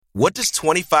What does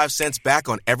 25 cents back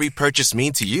on every purchase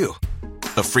mean to you?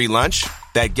 A free lunch?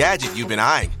 That gadget you've been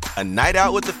eyeing? A night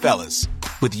out with the fellas?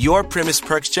 With your Primis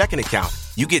Perks checking account,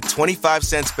 you get 25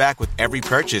 cents back with every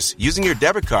purchase using your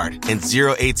debit card and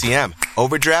zero ATM,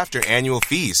 overdraft, or annual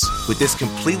fees. With this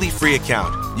completely free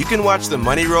account, you can watch the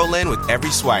money roll in with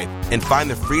every swipe and find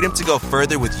the freedom to go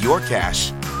further with your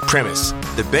cash. Primis,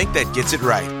 the bank that gets it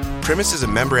right. Primis is a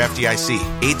member FDIC.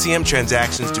 ATM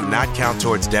transactions do not count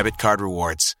towards debit card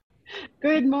rewards.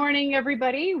 Good morning,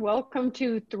 everybody. Welcome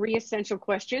to 3 Essential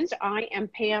Questions. I am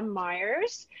Pam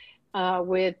Myers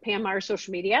with Pam Myers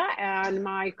Social Media, and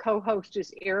my co-host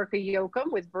is Erica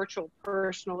Yoakum with Virtual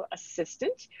Personal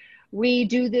Assistant. We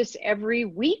do this every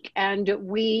week, and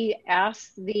we have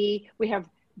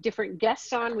different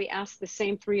guests on. We ask the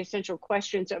same 3 essential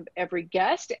questions of every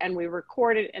guest, and we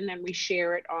record it, and then we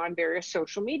share it on various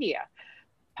social media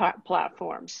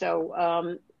platforms.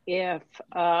 So if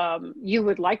you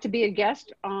would like to be a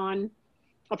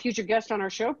future guest on our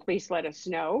show, please let us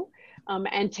know.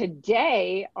 And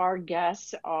today our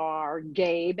guests are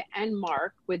Gabe and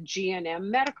Mark with G&M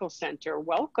Medical Center.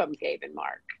 Welcome, Gabe and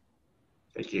Mark.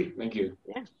 Thank you. Thank you.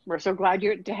 Yeah, we're so glad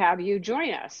to have you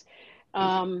join us.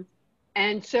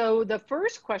 And so the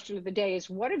first question of the day is,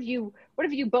 what have you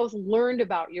both learned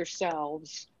about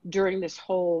yourselves during this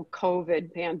whole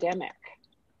COVID pandemic?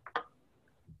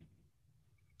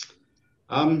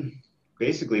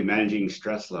 Basically managing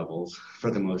stress levels for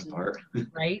the most part.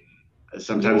 Right.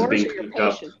 Sometimes being cooped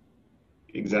up.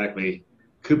 Exactly.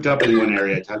 Cooped up in one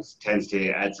area tends to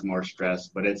add some more stress,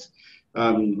 but it's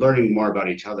learning more about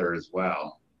each other as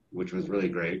well, which was really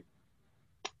great.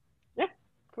 Yeah,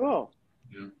 cool.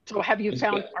 Yeah. So have you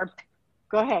found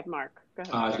go ahead, Mark. Go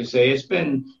ahead. I was going to say, it's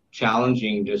been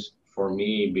challenging just for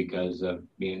me because of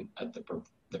being at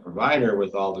the provider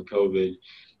with all the COVID.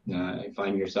 You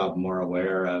find yourself more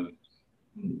aware of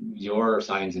your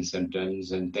signs and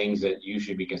symptoms and things that you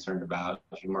should be concerned about.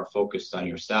 You're more focused on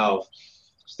yourself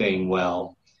staying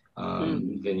well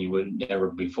than you would ever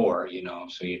before,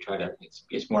 so you try to,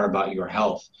 it's more about your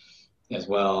health as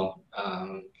well,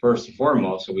 first and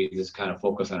foremost. So we just kind of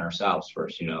focus on ourselves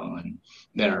first, and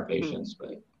then our patients.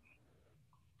 But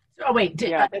oh wait,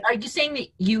 are you saying that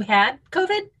you had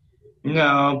COVID?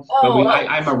 No, but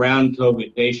I'm around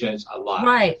COVID patients a lot.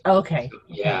 Right. Okay.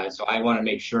 So I want to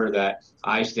make sure that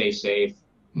I stay safe.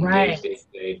 Right. They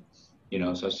stay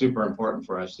safe. So it's super important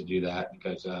for us to do that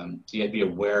because so you have to be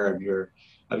aware of your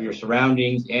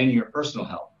surroundings and your personal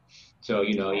health. So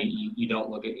you don't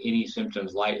look at any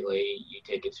symptoms lightly. You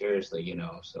take it seriously.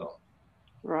 So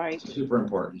right. It's super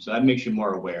important. So that makes you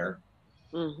more aware.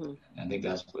 Mm-hmm. I think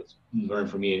that's what's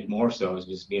learned for me more so is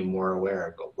just being more aware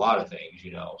of a lot of things,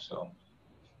 so.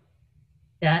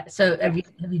 Yeah. So have you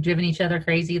driven each other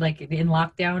crazy, like in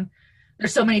lockdown?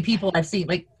 There's so many people I've seen,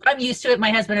 like I'm used to it. My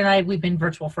husband and we've been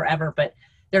virtual forever, but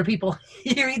there are people,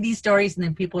 you read these stories and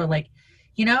then people are like,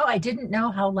 I didn't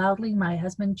know how loudly my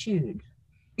husband chewed.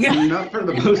 Not for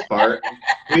the most part.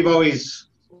 We've always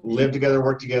lived together,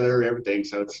 worked together, everything.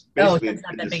 So it's basically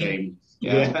the same.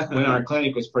 Yeah, when our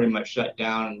clinic was pretty much shut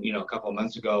down, a couple of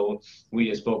months ago, we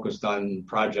just focused on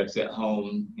projects at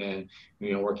home and,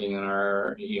 working in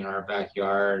our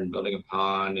backyard and building a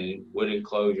pond and wood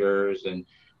enclosures and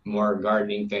more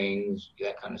gardening things,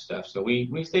 that kind of stuff. So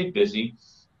we stayed busy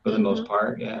for the most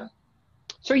part, yeah.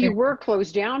 So you were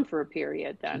closed down for a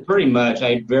period then? Pretty much.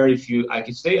 I had very few. I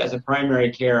could stay as a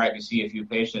primary care. I could see a few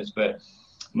patients, but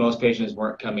most patients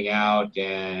weren't coming out,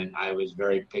 and I was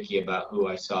very picky about who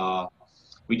I saw.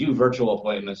 We do virtual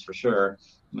appointments for sure,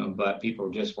 but people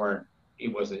just weren't,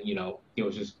 it wasn't, it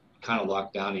was just kind of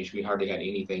locked down-ish. We hardly had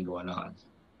anything going on.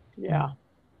 Yeah.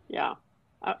 Yeah.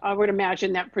 I would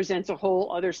imagine that presents a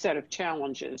whole other set of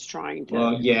challenges trying to.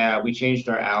 Well, yeah, we changed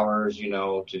our hours,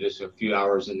 to just a few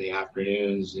hours in the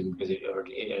afternoons and or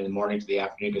in the morning to the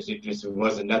afternoon, because it just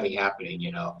wasn't nothing happening,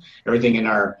 Everything in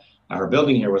our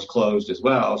building here was closed as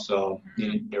well. So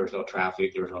there was no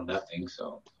traffic, there was no nothing.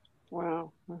 So.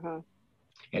 Wow. Uh-huh.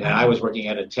 And then I was working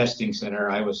at a testing center.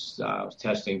 I was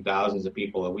testing thousands of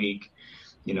people a week,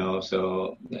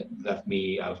 so that left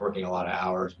me, I was working a lot of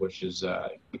hours, which is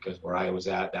because where I was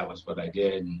at, that was what I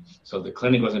did. And so the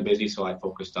clinic wasn't busy, so I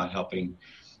focused on helping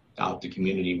out the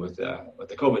community with the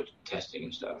COVID testing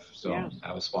and stuff. So yeah.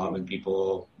 I was swabbing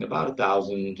people about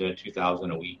 1,000 to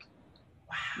 2,000 a week.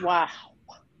 Wow.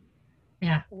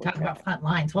 Yeah, talk about front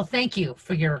lines. Well, thank you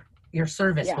for your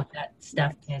service with that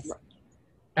stuff.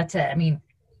 That's it. I mean,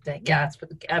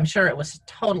 I'm sure it was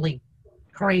totally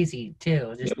crazy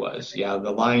too. It was, yeah.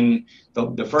 The line,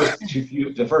 the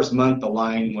first month, the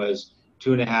line was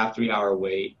 2.5-3 hour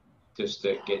wait just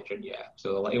to get your,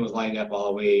 So it was lined up all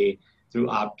the way through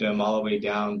Optum, all the way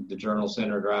down the Journal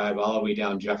Center Drive, all the way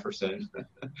down Jefferson.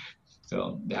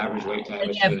 So the average wait time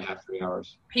is 2.5, 3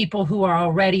 hours. People who are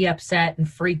already upset and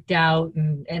freaked out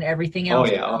and everything else.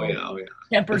 Oh yeah.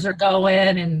 Tempers are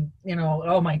going, and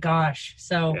oh my gosh.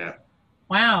 So,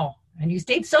 wow. And you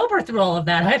stayed sober through all of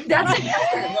that. I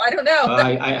don't know.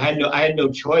 I had no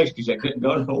choice because I couldn't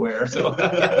go nowhere. So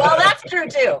well, that's true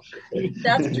too.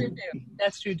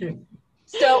 That's true too.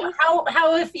 So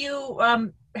how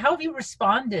have you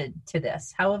responded to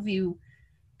this? How have you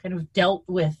kind of dealt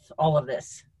with all of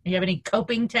this? Do you have any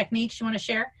coping techniques you want to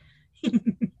share?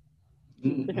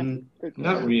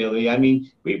 Not really. I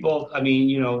mean,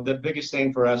 the biggest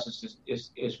thing for us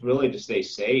is really to stay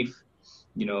safe.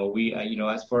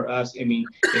 As for us, I mean,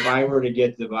 if I were to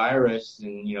get the virus,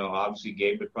 and obviously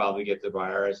Gabe would probably get the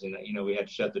virus, and we had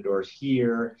to shut the doors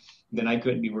here, then I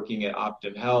couldn't be working at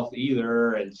Optum Health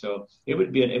either, and so it would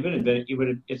have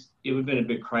been a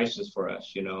big crisis for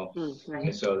us, Mm-hmm.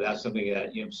 And so that's something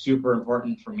that super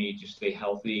important for me to stay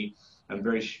healthy. I'm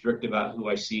very strict about who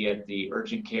I see at the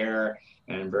urgent care,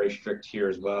 and I'm very strict here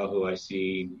as well who I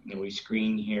see. We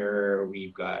screen here.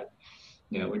 We've got,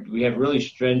 we have really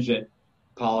stringent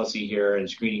policy here and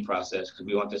screening process because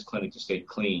we want this clinic to stay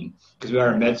clean, because we are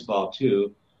a med spa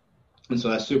too, and so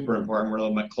that's super important. We're a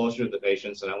little bit closer to the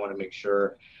patients, and I want to make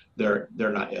sure they're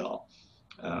not ill.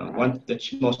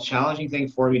 The most challenging thing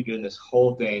for me doing this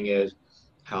whole thing is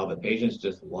how the patients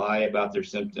just lie about their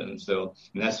symptoms. So,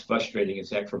 and that's frustrating as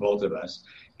heck for both of us,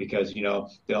 because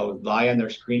they'll lie on their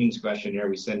screenings questionnaire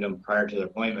we send them prior to their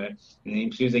appointment, and then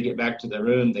as soon as they get back to the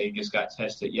room, they just got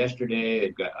tested yesterday,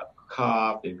 they've got a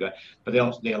cough,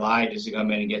 but they lie just to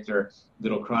come in and get their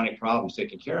little chronic problems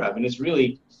taken care of. And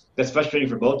that's frustrating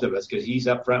for both of us, because he's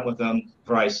up front with them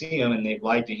before I see him, and they've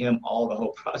lied to him all the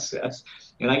whole process.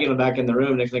 And I get them back in the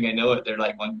room, next thing I know it, they're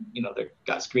like, they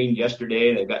got screened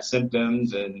yesterday, they've got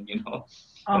symptoms, and and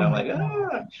I'm like,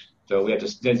 So we have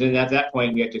to, then at that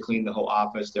point, we have to clean the whole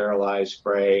office, sterilize,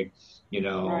 spray,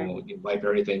 wipe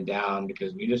everything down,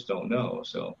 because we just don't know.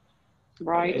 So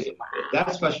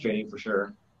that's frustrating for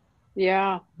sure.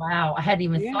 Yeah. Wow. I hadn't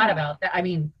even thought about that. I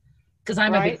mean, because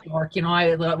I'm a big dork,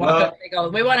 I walk up, they go,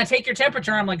 we want to take your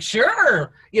temperature. I'm like,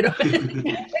 sure.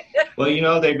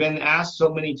 Well, they've been asked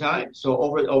so many times.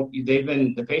 So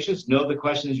the patients know the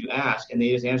questions you ask, and they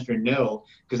just answer no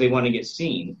because they want to get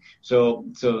seen. So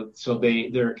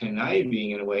they're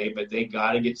conniving in a way, but they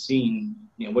got to get seen.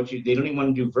 They don't even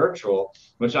want to do virtual,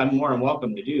 which I'm more than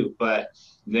welcome to do, but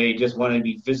they just want to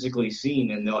be physically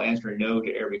seen, and they'll answer no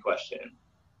to every question.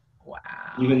 Wow.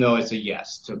 Even though it's a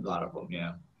yes to a lot of them,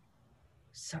 yeah.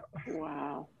 So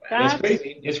wow. That's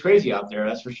crazy. It's crazy out there,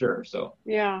 that's for sure. So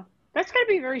yeah. That's gotta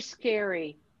be very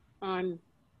scary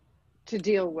to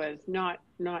deal with, not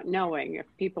knowing if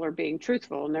people are being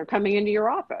truthful and they're coming into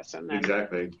your office. And then...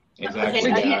 Exactly.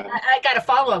 Okay, I got a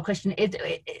follow-up question.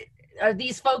 Are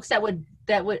these folks that would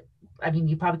I mean,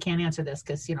 you probably can't answer this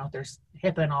because there's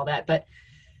HIPAA and all that, but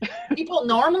people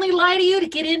normally lie to you to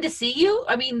get in to see you?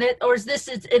 I mean, or is this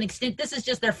an extent? This is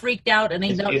just they're freaked out and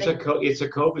they know. It's a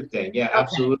COVID thing. Yeah, okay.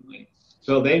 Absolutely.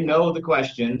 So they know the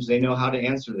questions, they know how to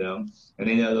answer them, and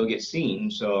they know they'll get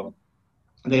seen. So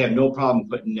they have no problem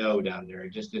putting no down there.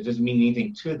 It doesn't mean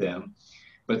anything to them,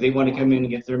 but they want to come in and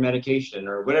get their medication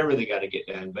or whatever they got to get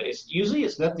done. But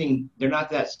it's nothing. They're not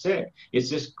that sick. It's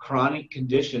just chronic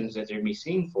conditions that they're being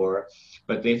seen for,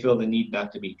 but they feel the need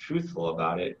not to be truthful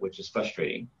about it, which is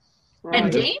frustrating.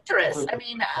 And dangerous. I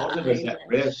mean, all of us at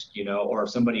risk, or if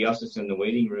somebody else that's in the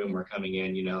waiting room or coming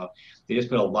in, they just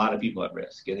put a lot of people at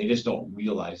risk, and they just don't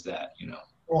realize that,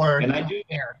 And I do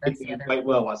care quite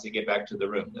well once they get back to the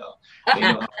room, though. They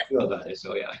know how to feel about it,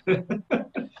 so yeah.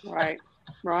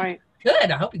 Right. Good.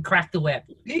 I hope you cracked the whip.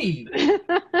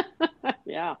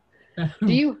 Yeah.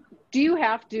 Do you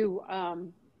have to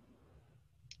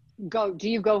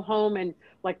go home and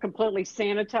completely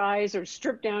sanitize or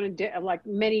strip down and like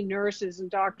many nurses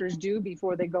and doctors do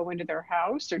before they go into their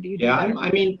house, or do you?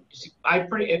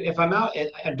 If I'm out,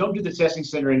 I don't do the testing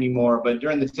center anymore, but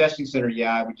during the testing center,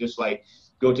 I would just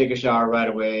go take a shower right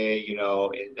away, and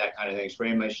that kind of thing,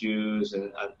 spray my shoes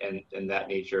and that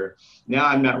nature. Now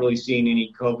I'm not really seeing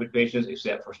any COVID patients,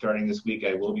 except for starting this week,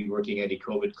 I will be working at a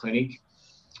COVID clinic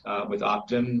with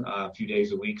Optum a few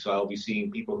days a week. So I'll be seeing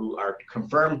people who are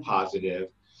confirmed positive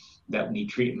that need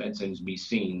treatments and be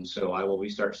seen. So I will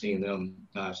start seeing them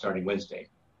starting Wednesday.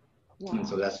 Wow. And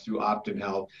so that's through Optum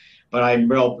Health. But I'm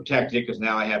real protected because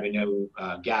now I have a new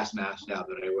gas mask now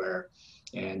that I wear.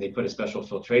 And they put a special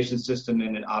filtration system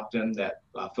in at Optum that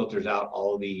filters out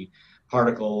all the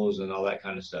particles and all that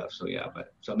kind of stuff. So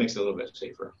so it makes it a little bit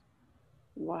safer.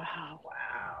 Wow.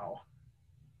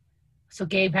 So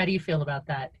Gabe, how do you feel about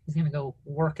that? He's going to go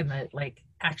work in the like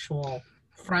actual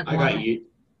front I line.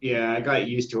 got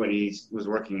used to when he was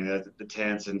working at the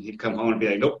tents, and he'd come home and be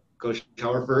like, "Nope, go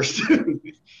shower first."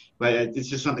 But it's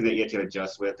just something that you have to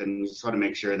adjust with, and you just want to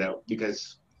make sure that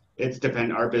because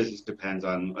our business depends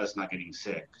on us not getting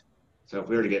sick. So if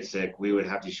we were to get sick, we would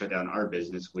have to shut down our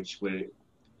business, which would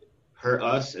hurt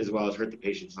us as well as hurt the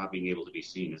patients not being able to be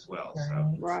seen as well.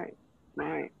 So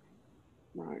Right,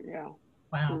 yeah.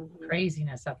 Wow,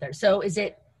 craziness up there. So is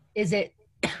it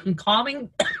calming?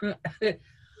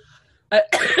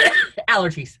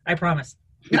 Allergies, I promise.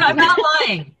 No, I'm not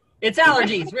lying. It's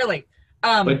allergies, really.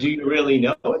 But do you really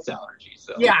know it's allergies?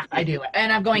 Though? Yeah, I do,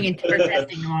 and I'm going in for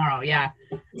testing tomorrow. Yeah,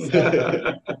 so,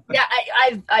 yeah.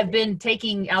 I've been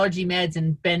taking allergy meds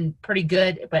and been pretty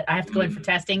good, but I have to go in for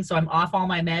testing, so I'm off all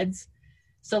my meds.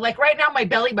 So like right now, my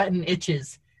belly button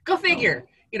itches. Go figure.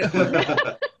 You know.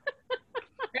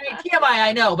 TMI,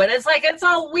 I know, but it's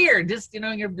all weird. Just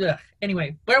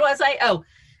anyway. Where was I? Oh,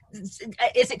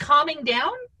 is it calming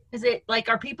down? Is it like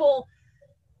are people?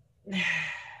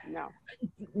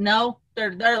 No,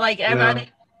 they're like are they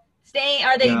staying?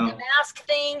 Are they the mask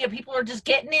thing? If people are just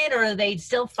getting it, or are they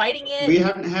still fighting it? We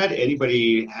haven't had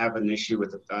anybody have an issue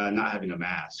with not having a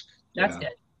mask. That's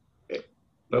good.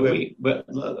 But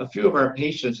a few of our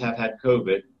patients have had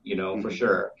COVID, for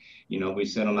sure. We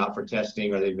sent them out for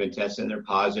testing, or they've been tested and they're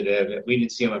positive. We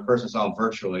didn't see them in person, saw them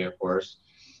virtually, of course.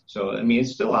 So, I mean,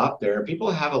 it's still out there. People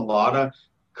have a lot of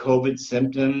COVID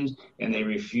symptoms, and they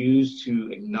refuse to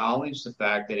acknowledge the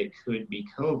fact that it could be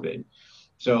COVID.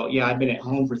 So, yeah, I've been at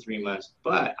home for 3 months,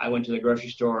 but I went to the grocery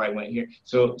store, I went here.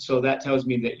 So that tells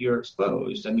me that you're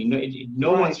exposed. I mean,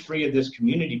 no one's free of this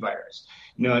community virus.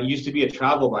 It used to be a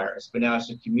travel virus, but now it's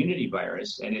a community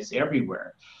virus, and it's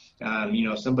everywhere.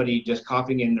 Somebody just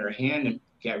coughing in their hand and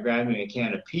grabbing a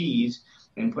can of peas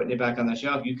and putting it back on the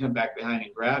shelf, you come back behind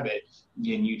and grab it,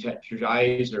 and you touch your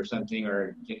eyes or something,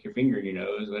 or get your finger in your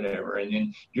nose, whatever, and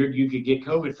then you could get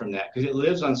COVID from that because it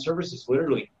lives on surfaces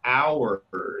literally hours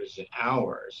and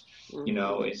hours.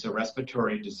 Mm-hmm. It's a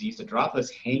respiratory disease. The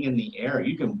droplets hang in the air.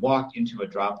 You can walk into a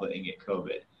droplet and get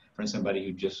COVID from somebody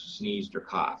who just sneezed or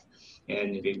coughed.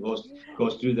 And if it goes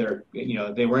through their,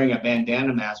 if they're wearing a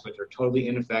bandana mask, which are totally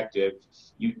ineffective,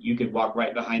 you could walk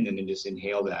right behind them and just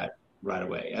inhale that right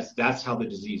away. That's how the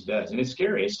disease does, and it's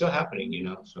scary. It's still happening,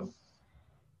 So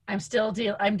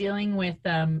I'm dealing with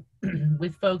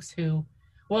with folks who,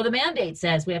 well, the mandate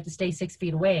says we have to stay 6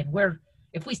 feet away, and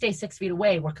if we stay 6 feet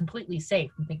away, we're completely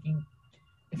safe. I'm thinking,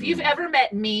 if you've ever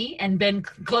met me and been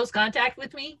close contact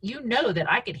with me, you know that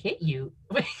I could hit you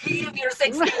if you're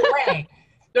 6 feet away.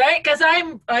 Right, because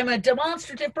I'm a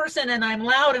demonstrative person and I'm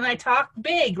loud and I talk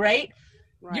big, right?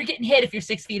 You're getting hit if you're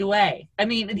 6 feet away. I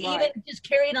mean, even just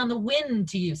carry it on the wind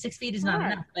to you. 6 feet is not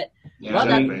enough, but that's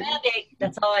the mandate.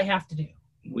 That's all I have to do.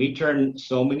 We turn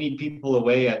so many people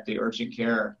away at the urgent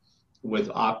care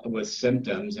with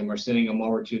symptoms, and we're sending them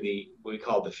over to what we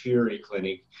call the Fury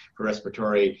Clinic for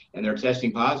respiratory, and they're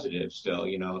testing positive still.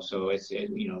 So it's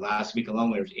last week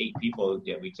alone there was 8 people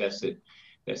that we tested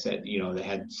that said, they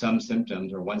had some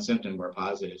symptoms or one symptom were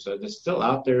positive. So it's still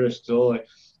out there. Still,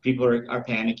 people are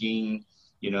panicking.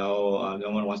 No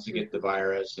one wants to get the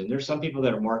virus. And there's some people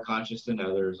that are more conscious than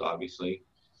others, obviously.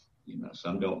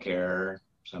 Some don't care.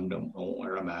 Some don't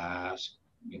wear a mask,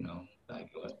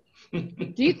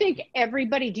 Do you think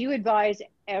do you advise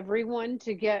everyone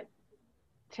to get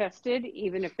tested,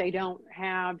 even if they don't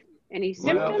have any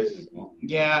symptoms? Well,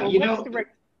 yeah,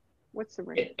 what's the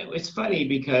rate? It's funny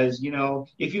because,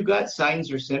 if you've got signs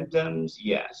or symptoms,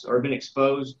 yes, or been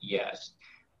exposed, yes.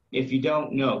 If you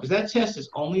don't know, because that test is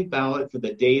only valid for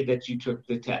the day that you took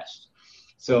the test.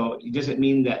 So it doesn't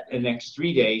mean that in the next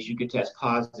 3 days you could test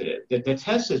positive. The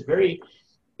test is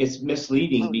it's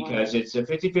misleading because it's a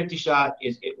 50-50 shot.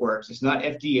 It works. It's not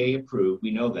FDA approved.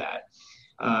 We know that.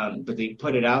 But they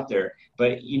put it out there.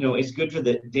 But, it's good for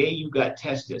the day you got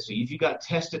tested. So if you got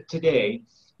tested today,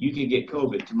 you can get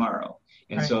COVID tomorrow.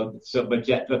 And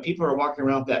right. But people are walking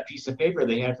around with that piece of paper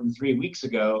they had from 3 weeks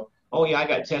ago. Oh yeah, I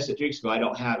got tested 3 weeks ago. I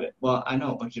don't have it. Well, I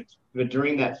know, but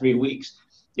during that 3 weeks,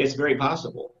 it's very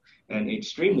possible and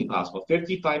extremely possible.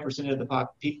 55% of the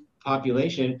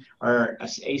population are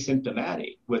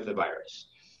asymptomatic with the virus.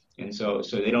 And so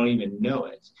they don't even know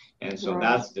it. And so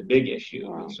that's the big issue.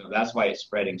 Wow. And so that's why it's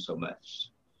spreading so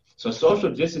much. So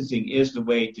social distancing is the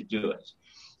way to do it.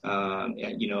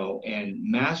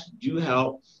 And masks do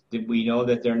help. We know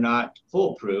that they're not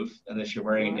foolproof unless you're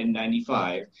wearing an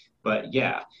N95. But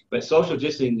social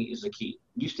distancing is the key.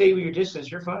 You stay with your distance,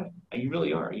 you're fine. You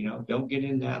really are. Don't get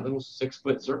in that little 6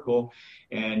 foot circle,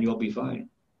 and you'll be fine.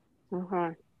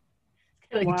 Kind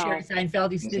Like Wow. Jerry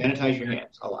Seinfeld used And to. sanitize your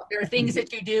hands a lot. There are things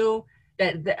that you do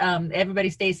that everybody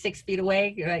stays 6 feet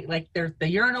away, right? Like there's the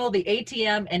urinal, the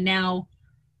ATM, and now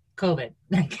COVID.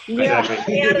 Yeah. Exactly.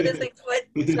 Stay out of the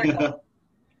 6-foot circle.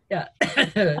 Yeah.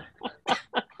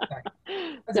 Sorry.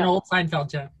 That's an old Seinfeld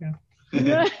joke.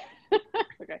 Yeah.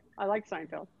 Okay. I like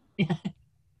Seinfeld. Yeah.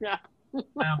 Yeah.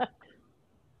 Wow.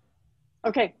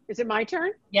 Okay. Is it my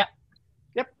turn? Yep.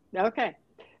 Yep. Okay.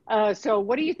 So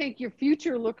what do you think your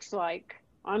future looks like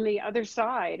on the other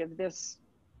side of this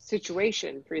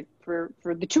situation for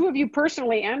the two of you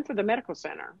personally and for the medical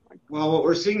center? Well, what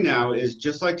we're seeing now is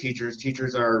just like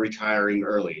teachers are retiring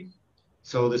early.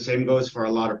 So the same goes for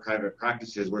a lot of private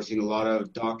practices. We're seeing a lot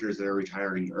of doctors that are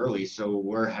retiring early. So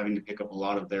we're having to pick up a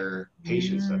lot of their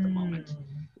patients at the moment.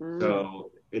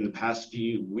 So in the past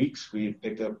few weeks, we've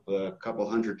picked up a couple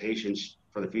hundred patients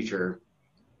for the future,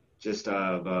 just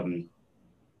that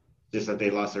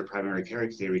they lost their primary care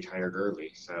because they retired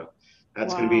early. So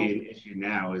that's going to be an issue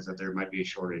now, is that there might be a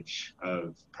shortage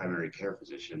of primary care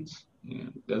physicians. Yeah.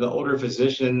 The older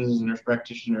physicians, nurse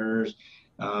practitioners,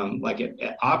 like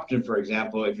at Optum, for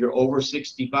example, if you're over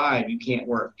 65, you can't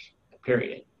work,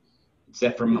 period,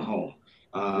 except from home.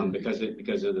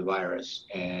 Because of the virus.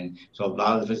 And so a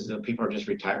lot of the people are just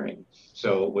retiring.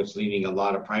 So what's leaving a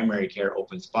lot of primary care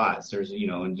open spots. There's,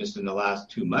 and just in the last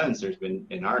 2 months, there's been,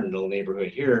 in our little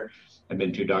neighborhood here, have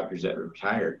been 2 doctors that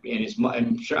retired.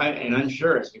 And I'm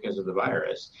sure it's because of the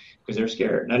virus, because they're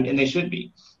scared. And they should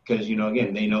be, because,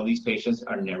 again, they know these patients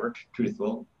are never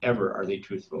truthful, ever are they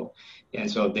truthful. And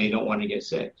so they don't want to get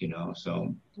sick,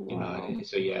 so,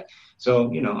 so yeah. So,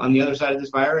 on the other side of this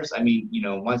virus, I mean,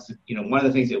 one of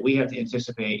the things that we have to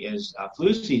anticipate is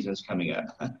flu season's coming up,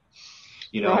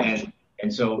 Right.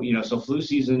 and so, so flu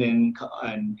season and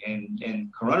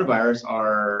coronavirus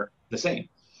are the same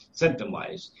symptom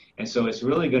wise. And so it's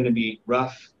really going to be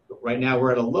rough. Right now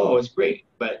we're at a low, it's great,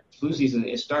 but flu season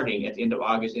is starting at the end of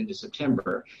August into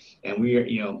September. And we are,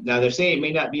 now they're saying it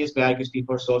may not be as bad because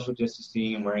people are social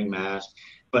distancing and wearing masks,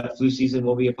 but flu season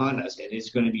will be upon us, and it's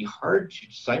going to be hard to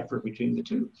decipher between the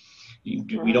two.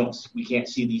 We can't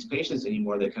see these patients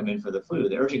anymore that come in for the flu.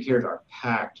 The urgent cares are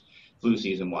packed flu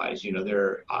season wise.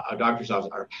 Our doctor's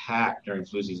offices are packed during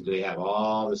flu season. They have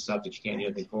all the stuff that you can't do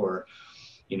anything for.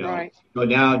 Right. But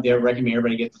now they're recommending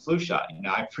everybody get the flu shot.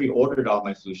 I pre-ordered all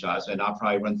my flu shots, and I'll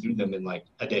probably run through them in like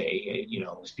a day.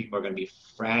 Because people are going to be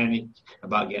frantic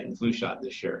about getting the flu shot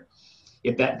this year.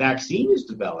 If that vaccine is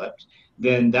developed,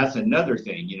 then that's another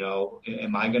thing.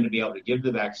 Am I going to be able to give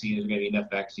the vaccine? Is there going to be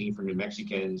enough vaccine for New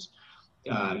Mexicans?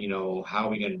 How are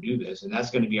we going to do this? And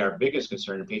that's going to be our biggest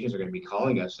concern. And patients are going to be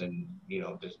calling us and,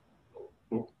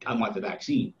 I want the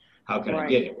vaccine. How can I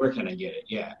get it? Where can I get it?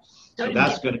 Yeah. So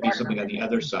that's going to be something on the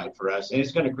other side for us. And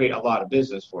it's going to create a lot of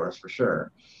business for us for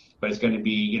sure. But it's going to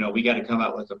be, we got to come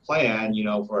out with a plan,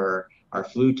 for our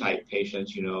flu type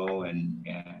patients, and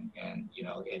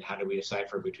how do we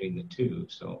decipher between the two?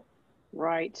 So.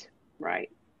 Right.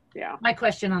 Yeah. My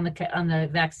question on the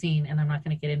vaccine, and I'm not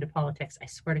going to get into politics, I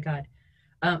swear to God.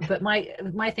 But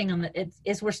my thing on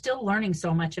is we're still learning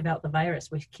so much about the virus.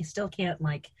 We still can't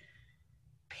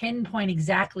pinpoint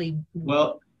exactly.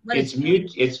 Well, it's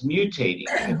mutating.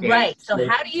 Okay? Right. So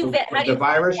how do you the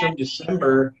virus from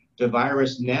December, the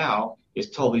virus now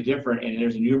is totally different. And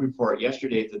there's a new report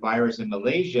yesterday. The virus in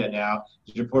Malaysia now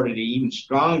is reported an even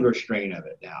stronger strain of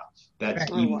it now. That's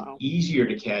easier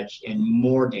to catch and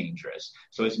more dangerous.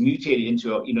 So it's mutated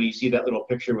into you see that little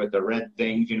picture with the red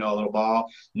things, a little ball.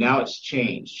 Now it's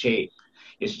changed shape.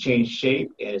 It's changed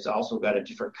shape, and it's also got a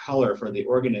different color for the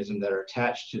organism that are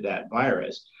attached to that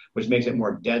virus, which makes it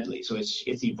more deadly. So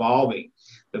it's evolving.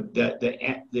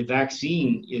 The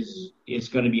vaccine is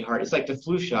going to be hard. It's like the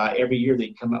flu shot. Every year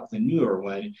they come out with a newer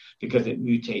one because it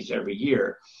mutates every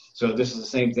year. So this is the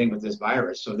same thing with this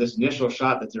virus. So this initial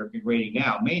shot that they're creating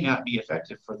now may not be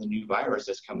effective for the new virus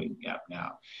that's coming up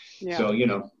now. Yeah. So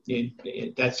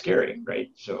that's scary,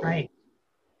 right? So right,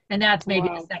 and that's maybe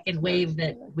the second wave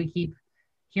that we keep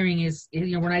hearing is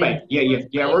we're not right.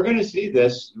 We're going to see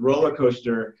this roller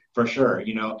coaster for sure.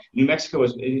 New Mexico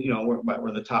is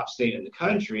we're the top state in the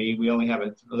country. We only have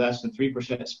a less than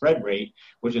 3% spread rate,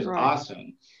 which is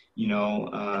awesome.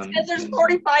 Because there's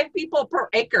 45 people per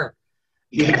acre.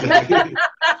 Yeah, exactly.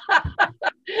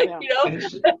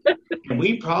 And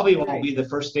we probably won't be the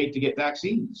first state to get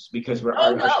vaccines because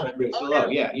our spread rate's so low.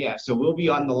 Yeah. So we'll be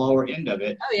on the lower end of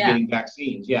it getting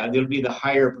vaccines. Yeah, there'll be the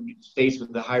higher states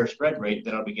with the higher spread rate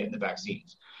that'll be getting the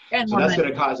vaccines. And so that's going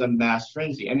to cause a mass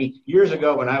frenzy. I mean, years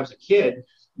ago when I was a kid,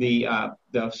 the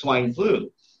swine flu,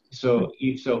 So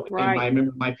Right. and I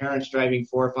remember my parents driving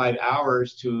 4 or 5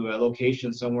 hours to a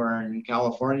location somewhere in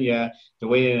California to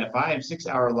wait in a 5-6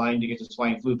 hour line to get the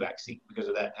swine flu vaccine because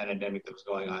of that pandemic that was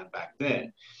going on back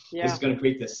then. Yeah. This is going to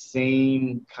create the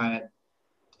same kind of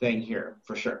thing here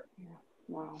for sure.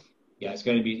 Wow. Yeah, it's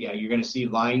going to be, you're going to see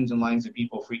lines and lines of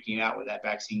people freaking out when that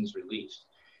vaccine is released.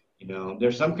 You know,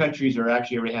 there's some countries that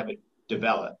actually already have it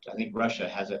developed. I think Russia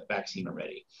has a vaccine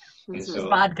already. And so,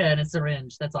 vodka and a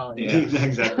syringe. That's all it is. Yeah,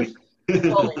 exactly.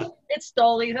 It's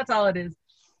Stoli. That's all it is.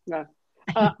 Yeah.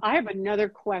 I have another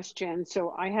question.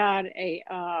 So I had a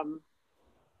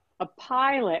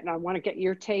pilot, and I want to get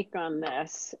your take on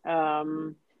this.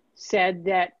 Said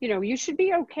that, you know, you should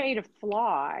be okay to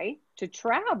fly, to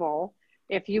travel,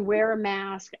 if you wear a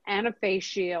mask and a face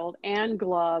shield and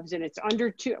gloves, and it's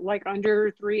under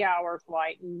 3 hour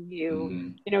flight, and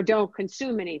you know, don't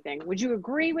consume anything. Would you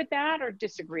agree with that or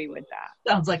disagree with that?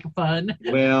 Sounds like fun.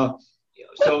 Well,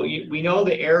 so we know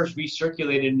the air is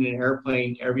recirculated in an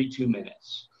airplane every 2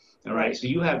 minutes. All right. So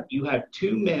you have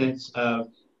 2 minutes of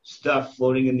stuff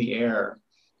floating in the air.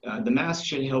 The mask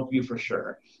should help you for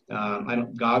sure.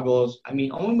 Goggles. I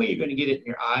mean, only way you're going to get it in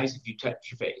your eyes if you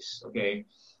touch your face. Okay.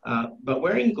 But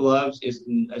wearing gloves is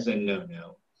a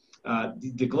no-no.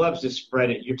 The gloves just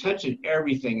spread it. You're touching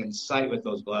everything in sight with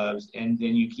those gloves, and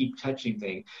then you keep touching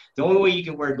things. The only way you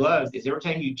can wear gloves is every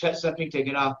time you touch something, take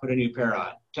it off, put a new pair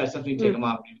on. Touch something, take them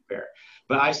off, new pair.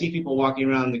 But I see people walking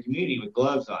around the community with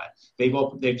gloves on.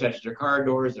 They've touched their car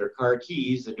doors, their car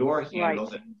keys, the door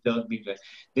handles, and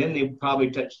then they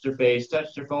probably touched their face,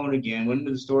 touched their phone again, went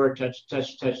into the store, touch, go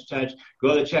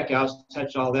to the checkouts,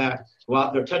 touch all that.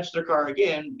 Well, they touch their car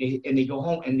again, and they go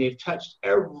home, and they've touched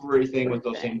everything with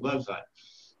those same gloves on.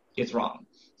 It's wrong.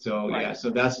 So so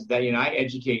that's that. You know, I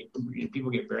educate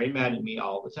people. Get very mad at me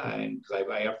all the time because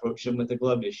I approach them with the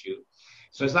glove issue.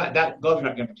 So it's not that gloves are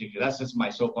not going to protect you. That's just my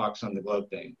soapbox on the glove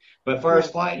thing. But as far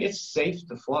as flying, it's safe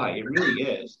to fly. It really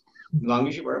is, as long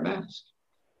as you wear a mask.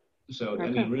 So I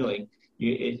mean, really,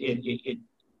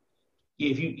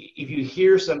 if you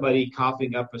hear somebody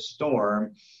coughing up a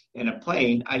storm in a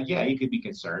plane, you could be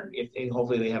concerned.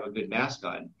 Hopefully they have a good mask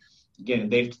on.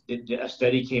 Again, a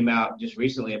study came out just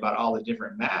recently about all the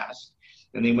different masks,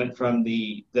 and they went from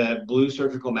the blue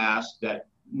surgical mask that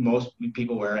most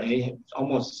people wear, and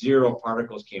almost zero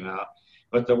particles came out.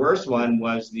 But the worst one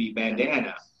was the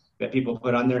bandana that people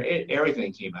put on there.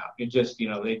 Everything came out. It just,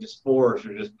 spores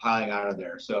are just piling out of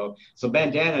there. So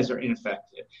bandanas are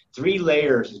ineffective. 3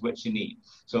 layers is what you need.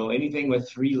 So anything with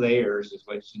 3 layers is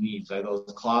what you need. So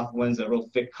those cloth ones, the real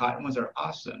thick cotton ones are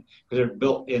awesome because they're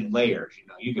built in layers.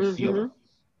 You can feel them.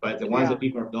 But the ones that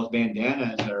people are built,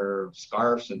 bandanas or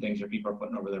scarves and things that people are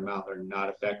putting over their mouth are not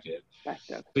effective.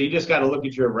 So you just got to look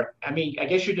at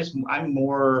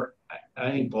I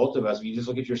think both of us, you just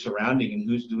look at your surrounding and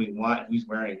who's doing what, who's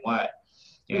wearing what,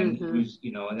 and who's,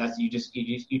 and that's,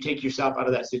 you take yourself out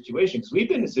of that situation. Because we've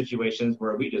been in situations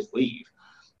where we just leave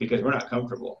because we're not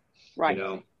comfortable. Right.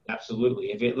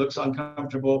 Absolutely. If it looks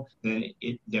uncomfortable, then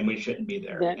we shouldn't be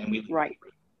there. And we leave. Right.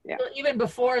 Yeah. Well, even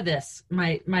before this,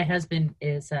 my husband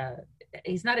is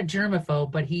he's not a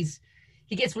germaphobe, but he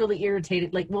gets really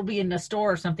irritated. Like we'll be in a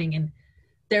store or something, and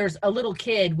there's a little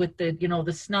kid with the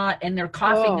the snot, and they're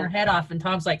coughing their head off, and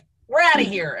Tom's like, "We're out of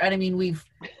here." And I mean,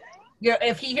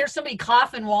 if he hears somebody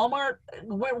cough in Walmart,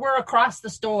 we're across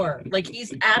the store. Like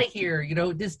he's out of here.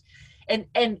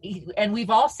 And we've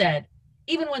all said,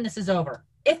 even when this is over,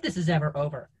 if this is ever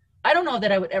over, I don't know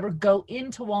that I would ever go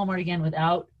into Walmart again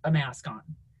without a mask on.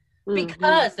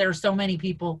 Because there are so many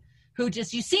people who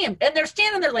just, you see them and they're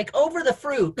standing there like over the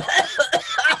fruit.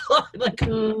 Like, are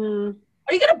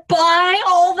you going to buy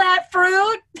all that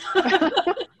fruit?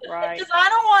 Right. Because I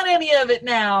don't want any of it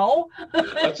now.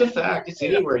 That's a fact. It's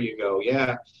anywhere you go.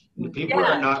 Yeah. People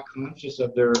are not conscious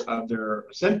of their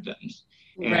symptoms.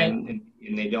 And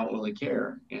they don't really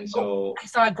care. And so I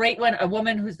saw a great one, a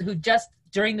woman who just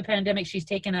during the pandemic, she's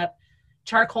taken up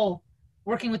charcoal,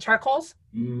 working with charcoals.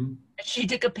 She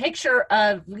took a picture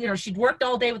of, she'd worked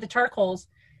all day with the charcoals,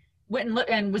 went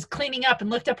and was cleaning up and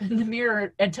looked up in the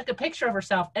mirror and took a picture of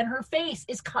herself, and her face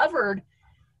is covered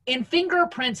in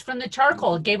fingerprints from the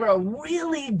charcoal. It gave her a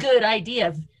really good idea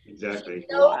of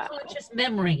no conscious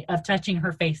memory of touching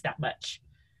her face that much.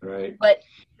 Right. But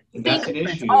and that's an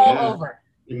issue all over.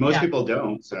 And most people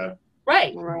don't. So.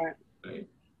 Right. Wow.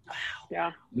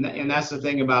 Yeah. And that's the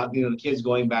thing about the kids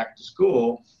going back to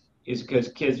school is because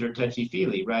kids are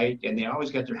touchy-feely, right? And they always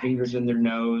got their fingers in their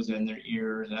nose and their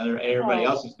ears and everybody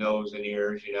else's nose and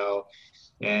ears,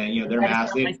 and their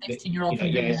mask. My 16-year-old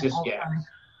it's just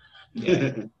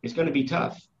it's going to be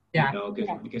tough. Yeah. You know,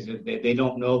 because they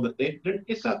don't know that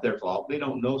it's not their fault. They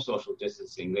don't know social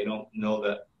distancing. They don't know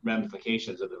the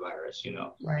ramifications of the virus, you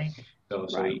know. Right.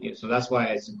 So that's why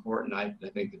it's important. I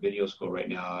think the video school right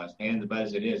now, as pain in the butt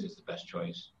as it is the best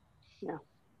choice. Yeah.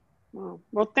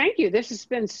 Well, thank you. This has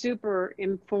been super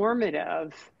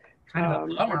informative. Kind of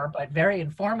a bummer, but very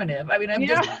informative. I mean, I'm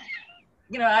yeah. just,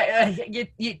 you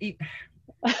know,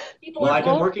 people. Well, I've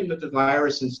been working with the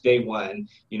virus since day one,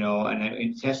 you know,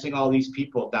 and testing all these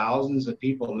people, thousands of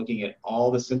people, looking at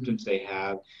all the symptoms they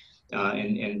have,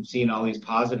 and seeing all these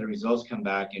positive results come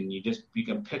back, and you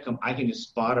can pick them. I can just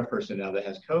spot a person now that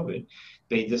has COVID.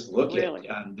 They just look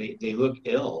they look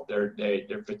ill.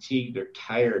 They're fatigued. They're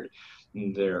tired.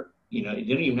 They're, you know, they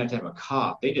don't even have to have a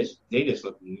cough. They just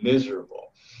look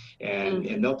miserable.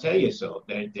 And they'll tell you so.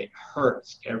 They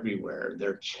hurts everywhere.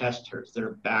 Their chest hurts.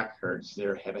 Their back hurts. They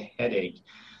have a headache.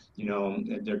 You know,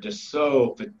 they're just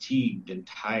so fatigued and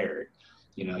tired.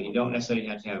 You know, you don't necessarily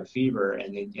have to have a fever,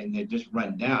 and they just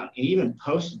run down. And even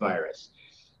post-virus,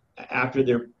 after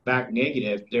they're back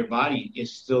negative, their body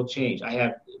is still changed. I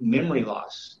have memory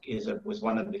loss was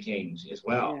one of the things as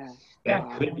well. Yeah.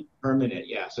 That could be permanent.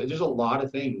 Yeah. So there's a lot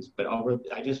of things, but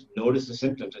I just noticed the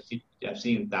symptoms. I've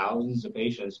seen thousands of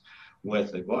patients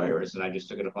with the virus, and I just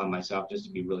took it upon myself just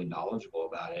to be really knowledgeable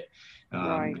about it.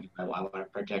 I want to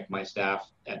protect my staff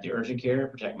at the urgent care,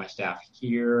 protect my staff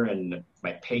here and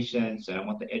my patients, and I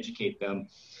want to educate them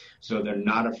so they're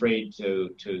not afraid to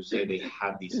say they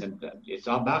have these symptoms. It's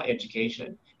all about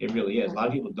education. It really is. A lot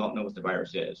of people don't know what the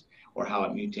virus is or how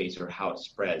it mutates or how it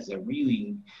spreads. The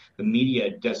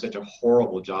media does such a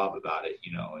horrible job about it,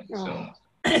 you know, and so.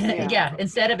 Yeah,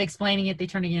 instead of explaining it, they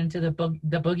turn it into the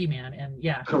boogeyman,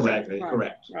 and correct.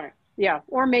 Right. Yeah,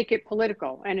 or make it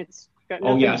political, and it's got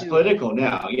it's political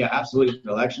now. Yeah, absolutely.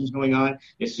 The election's going on.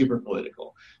 It's super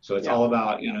political. So it's all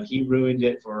about, you know, he ruined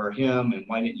it for him, and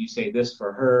why didn't you say this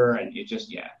for her? And it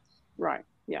just right.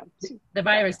 Yeah. The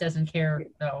virus doesn't care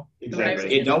though.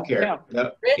 Exactly. It don't care.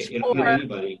 No. Rich, poor,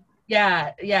 anybody.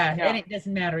 Yeah, and it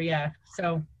doesn't matter. Yeah.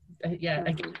 So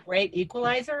a great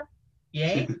equalizer.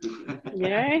 Yay.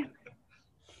 Yay.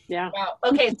 Yeah. Wow.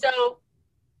 Okay, so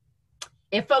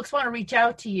if folks want to reach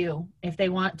out to you, if they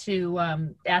want to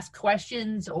ask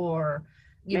questions or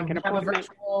have a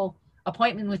virtual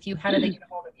appointment with you, how do they get a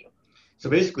hold of you? So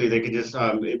basically, they can just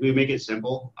we make it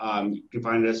simple. You can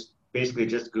find us basically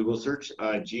just Google search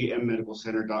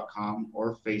gmmedicalcenter.com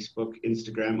or Facebook,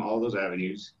 Instagram, all those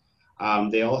avenues.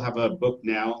 They all have a book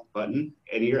now button,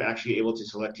 and you're actually able to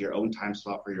select your own time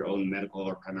slot for your own medical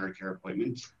or primary care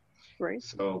appointments. Right.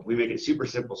 So we make it super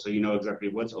simple so you know exactly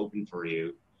what's open for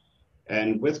you.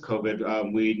 And with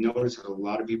COVID, we noticed that a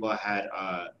lot of people had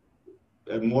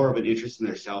more of an interest in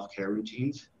their self-care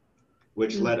routines,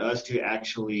 which led us to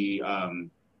actually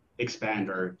expand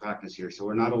our practice here. So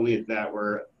we're not only at that,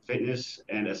 we're fitness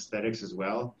and aesthetics as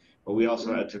well. But we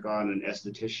also took on an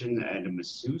esthetician and a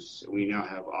masseuse. We now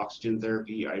have oxygen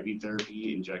therapy, IV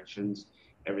therapy, injections,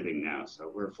 everything now.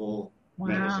 So we're full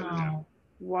medicine now.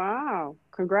 Wow.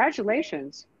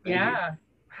 Congratulations. Thank you.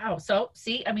 Wow. So,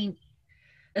 see, I mean,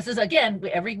 this is, again,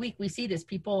 every week we see this.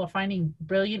 People are finding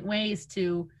brilliant ways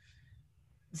to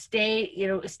stay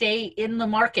in the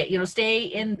market, stay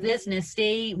in business,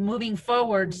 stay moving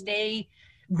forward, stay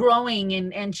growing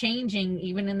and changing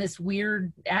even in this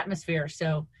weird atmosphere.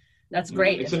 So that's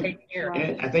great. It's great to hear.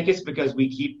 And I think it's because we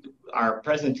keep our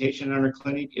presentation on our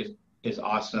clinic is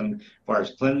awesome as far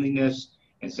as cleanliness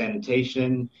and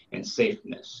sanitation and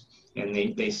safeness. And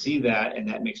they see that, and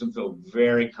that makes them feel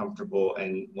very comfortable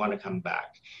and want to come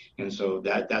back. And so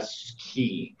that's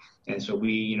key. And so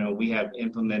we have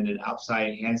implemented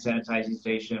outside hand sanitizing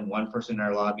station, one person in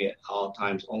our lobby at all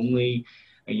times only.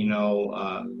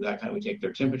 That kind of, we take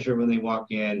their temperature when they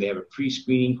walk in. They have a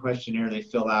pre-screening questionnaire they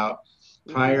fill out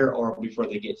prior or before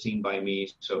they get seen by me.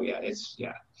 So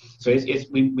So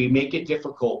we make it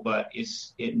difficult, but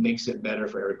it makes it better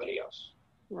for everybody else.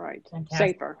 Right.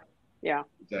 Fantastic. Safer. Yeah.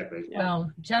 Exactly. Yeah.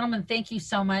 Well, gentlemen, thank you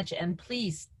so much, and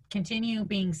please continue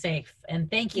being safe. And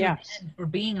thank you again for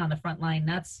being on the front line.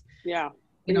 That's in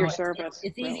your service.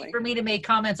 It's easy for me to make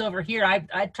comments over here.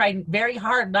 I tried very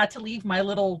hard not to leave my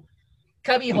little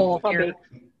cubby hole here.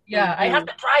 Yeah, I have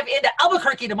to drive into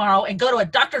Albuquerque tomorrow and go to a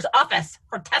doctor's office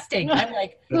for testing. I'm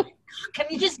like, can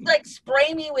you just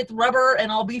spray me with rubber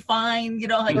and I'll be fine? I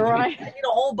need a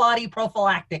whole body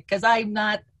prophylactic because I'm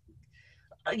not.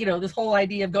 This whole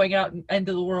idea of going out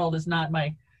into the world is not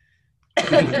my.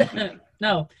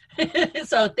 No.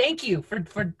 So thank you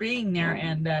for being there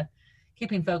and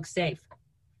keeping folks safe.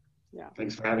 Yeah.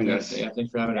 Thanks for having us. Yeah,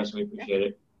 thanks for having us. We appreciate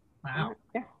it. Wow.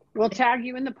 Yeah. We'll tag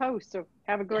you in the post. So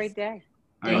have a great day.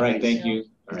 All right. Thank you.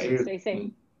 All right. Stay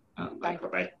safe. Bye.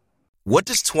 Bye-bye. What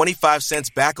does 25 cents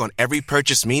back on every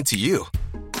purchase mean to you?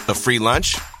 A free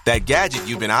lunch? That gadget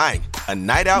you've been eyeing? A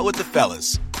night out with the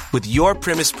fellas? With your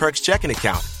Primis Perks checking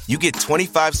account, you get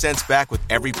 25 cents back with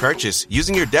every purchase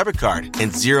using your debit card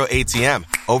and 0 ATM,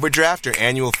 overdraft, or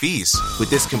annual fees. With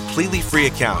this completely free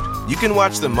account, you can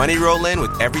watch the money roll in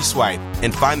with every swipe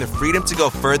and find the freedom to go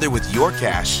further with your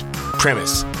cash.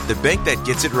 Primis, the bank that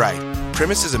gets it right.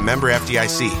 Primis is a member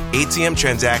FDIC. ATM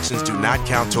transactions do not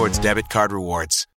count towards debit card rewards.